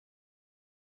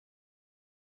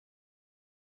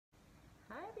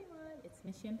it's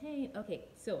Miss Champagne. Okay,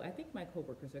 so I think my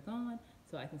coworkers are gone,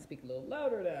 so I can speak a little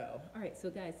louder now. All right, so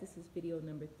guys, this is video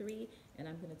number 3, and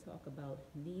I'm going to talk about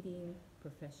needing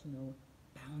professional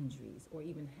boundaries, or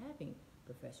even having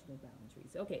professional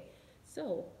boundaries. Okay,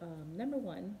 so number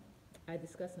 1, I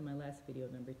discussed in my last video,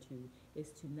 number 2,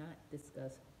 is to not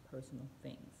discuss personal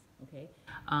things. Okay,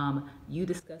 you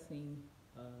discussing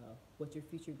what your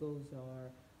future goals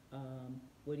are.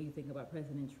 What do you think about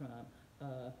President Trump?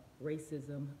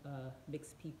 Racism,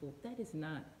 mixed people. That is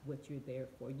not what you're there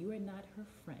for. You are not her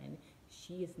friend.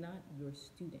 She is not your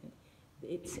student.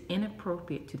 It's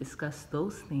inappropriate to discuss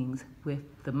those things with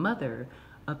the mother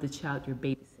of the child you're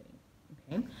babysitting.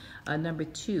 Okay. Number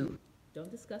 2,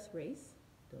 don't discuss race.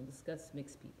 Don't discuss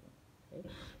mixed people. Okay.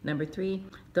 Number 3,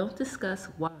 don't discuss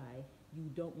why you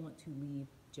don't want to leave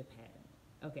Japan.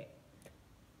 Okay.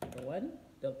 Number 1,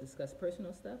 don't discuss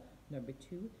personal stuff. Number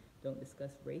 2, don't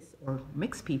discuss race or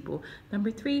mixed people. Number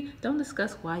 3, don't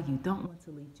discuss why you don't want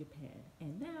to leave Japan.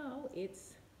 And now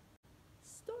it's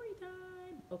story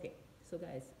time. Okay, so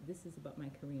guys, this is about my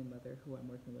Korean mother who I'm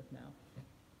working with now.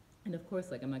 And of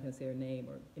course, like, I'm not gonna say her name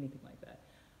or anything like that.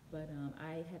 But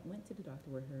I went to the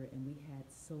doctor with her, and we had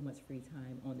so much free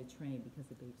time on the train because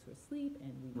the babies were asleep,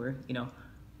 and we were,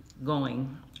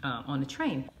 going on the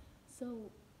train.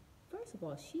 So first of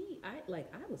all, I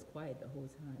was quiet the whole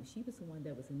time. She was the one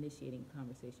that was initiating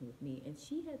conversation with me, and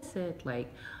she had said,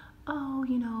 like, oh,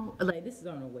 like, this is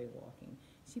on her way walking.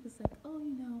 She was like, oh,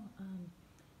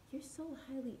 you're so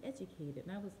highly educated.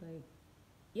 And I was like,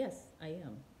 yes, I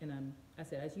am. And I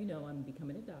said, as you know, I'm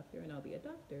becoming a doctor, and I'll be a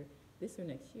doctor this or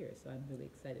next year. So I'm really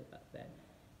excited about that.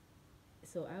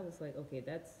 So I was like, okay,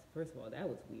 first of all, that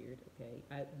was weird, okay?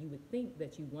 You would think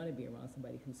that you want to be around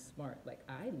somebody who's smart. Like,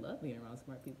 I love being around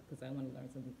smart people because I want to learn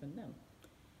something from them.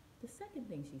 The second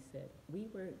thing she said, we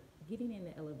were getting in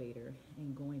the elevator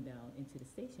and going down into the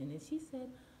station, and she said,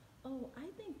 oh, I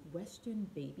think Western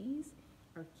babies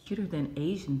are cuter than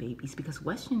Asian babies because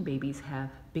Western babies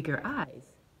have bigger eyes.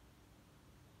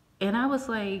 And I was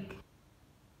like,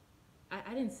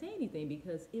 I didn't say anything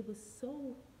because it was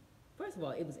so... First of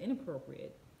all, it was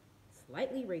inappropriate,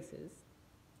 slightly racist,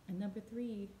 and number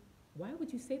 3, why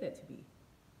would you say that to me?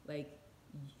 Like,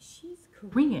 she's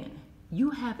Korean. You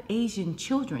have Asian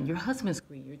children. Your husband's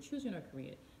Korean. Your children are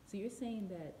Korean. So you're saying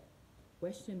that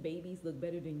Western babies look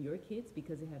better than your kids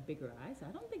because they have bigger eyes?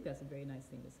 I don't think that's a very nice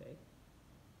thing to say.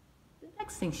 The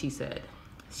next thing she said,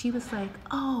 she was like,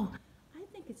 oh, I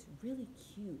think it's really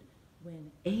cute when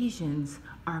Asians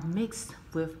are mixed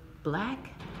with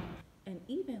black, and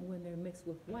even when they're mixed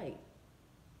with white.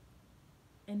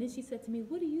 And then she said to me,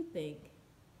 what do you think?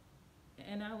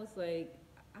 And I was like,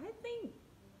 I think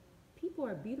people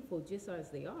are beautiful just as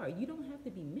they are. You don't have to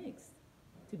be mixed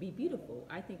to be beautiful.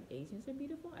 I think Asians are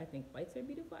beautiful. I think whites are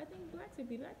beautiful. I think blacks are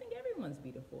beautiful. I think everyone's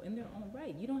beautiful in their own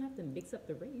right. You don't have to mix up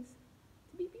the race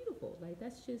to be beautiful. Like,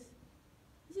 it's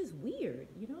just weird,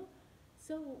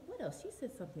 So what else? She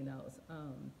said something else.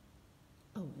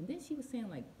 Oh, and then she was saying,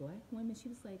 like, black women, she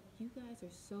was like, you guys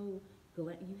are so,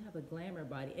 you have a glamour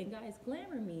body. And guys,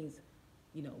 glamour means,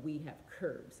 we have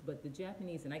curves, but the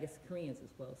Japanese, and I guess Koreans as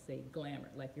well, say glamour,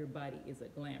 like your body is a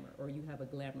glamour, or you have a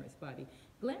glamorous body.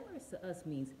 Glamorous to us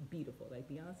means beautiful, like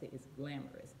Beyonce is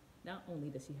glamorous. Not only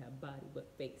does she have body,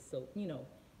 but face, so,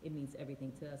 it means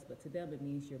everything to us, but to them it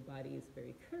means your body is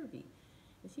very curvy.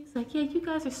 And she was like, yeah, you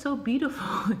guys are so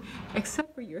beautiful,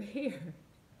 except for your hair.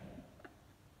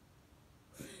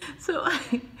 So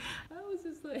I was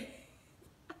just like,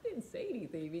 I didn't say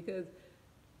anything because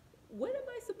what am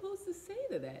I supposed to say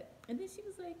to that? And then she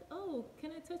was like, oh,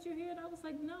 can I touch your hair? And I was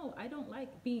like, no, I don't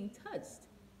like being touched.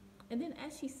 And then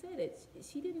as she said it,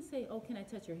 she didn't say, oh, can I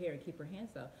touch your hair and keep her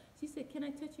hands out. She said, can I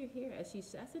touch your hair? I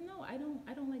said, no, I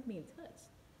don't like being touched.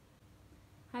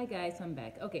 Hi guys, I'm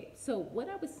back. Okay, so what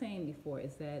I was saying before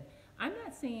is that I'm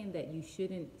not saying that you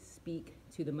shouldn't speak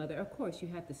to the mother. Of course, you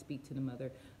have to speak to the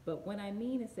mother. But what I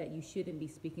mean is that you shouldn't be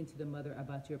speaking to the mother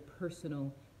about your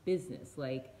personal business.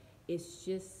 Like, it's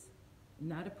just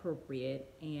not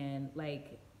appropriate. And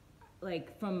like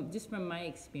from my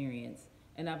experience,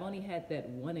 and I've only had that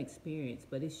one experience,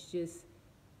 but it's just,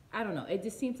 I don't know. It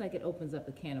just seems like it opens up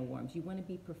a can of worms. You want to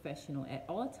be professional at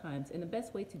all times, and the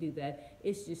best way to do that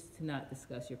is just to not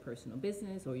discuss your personal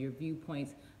business or your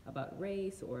viewpoints about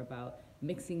race or about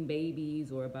mixing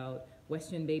babies or about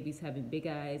Western babies having big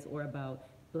eyes or about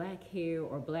black hair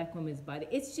or black women's body.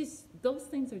 It's just, those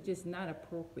things are just not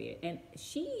appropriate. And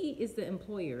she is the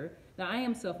employer. Now, I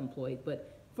am self-employed,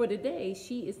 but for the day,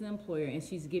 she is the employer, and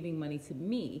she's giving money to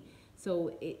me.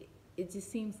 So it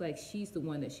just seems like she's the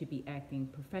one that should be acting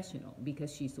professional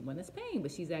because she's the one that's paying,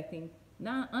 but she's acting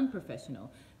not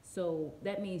unprofessional. So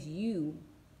that means you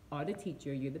are the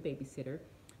teacher, you're the babysitter,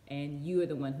 and you are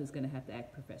the one who's going to have to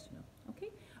act professional. Okay?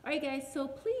 All right, guys, so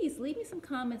please leave me some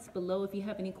comments below if you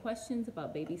have any questions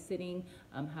about babysitting,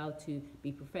 how to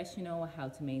be professional, how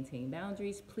to maintain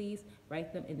boundaries. Please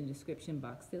write them in the description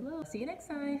box below. See you next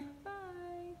time. Bye.